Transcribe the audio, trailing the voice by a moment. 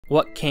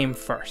what came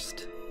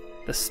first,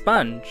 the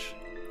sponge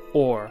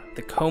or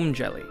the comb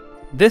jelly?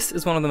 This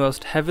is one of the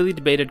most heavily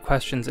debated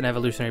questions in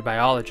evolutionary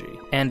biology,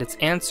 and its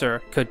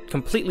answer could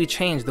completely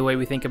change the way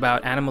we think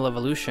about animal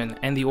evolution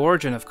and the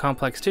origin of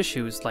complex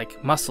tissues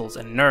like muscles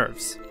and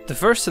nerves. The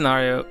first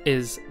scenario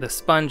is the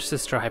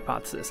sponge-sister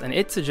hypothesis, and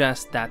it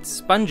suggests that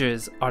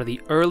sponges are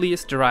the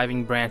earliest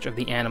deriving branch of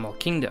the animal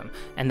kingdom,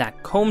 and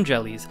that comb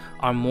jellies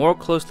are more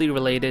closely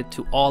related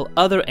to all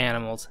other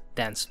animals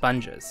than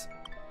sponges.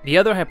 The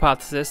other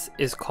hypothesis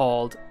is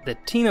called the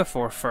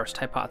ctenophore first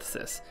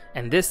hypothesis,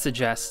 and this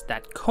suggests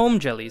that comb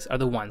jellies are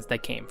the ones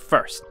that came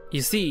first.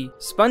 You see,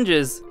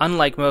 sponges,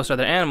 unlike most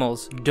other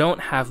animals, don't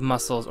have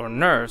muscles or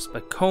nerves,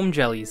 but comb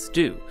jellies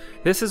do.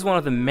 This is one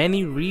of the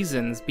many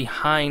reasons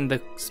behind the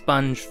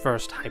sponge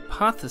first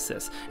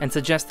hypothesis, and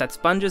suggests that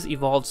sponges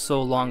evolved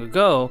so long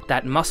ago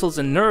that muscles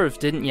and nerves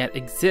didn't yet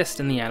exist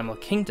in the animal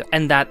kingdom,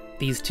 and that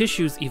these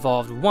tissues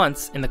evolved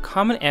once in the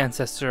common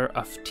ancestor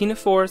of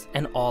ctenophores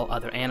and all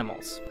other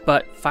animals.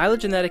 But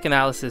phylogenetic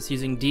analysis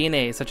using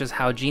DNA, such as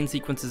how gene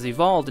sequences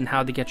evolved and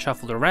how they get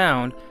shuffled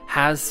around,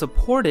 has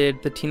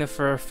supported the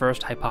ctenophore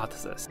first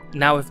hypothesis.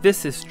 Now, if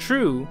this is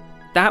true,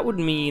 that would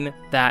mean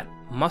that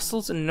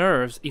muscles and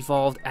nerves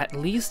evolved at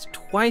least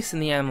twice in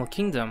the animal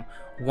kingdom,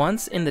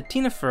 once in the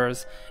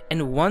ctenophores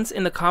and once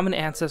in the common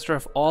ancestor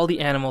of all the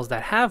animals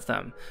that have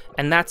them.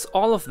 And that's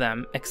all of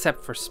them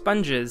except for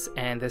sponges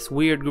and this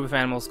weird group of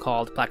animals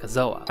called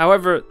Placozoa.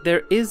 However,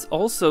 there is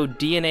also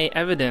DNA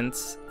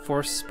evidence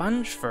for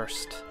sponge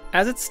first.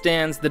 As it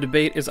stands, the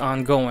debate is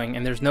ongoing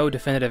and there's no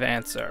definitive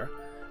answer.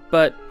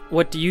 But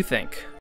what do you think?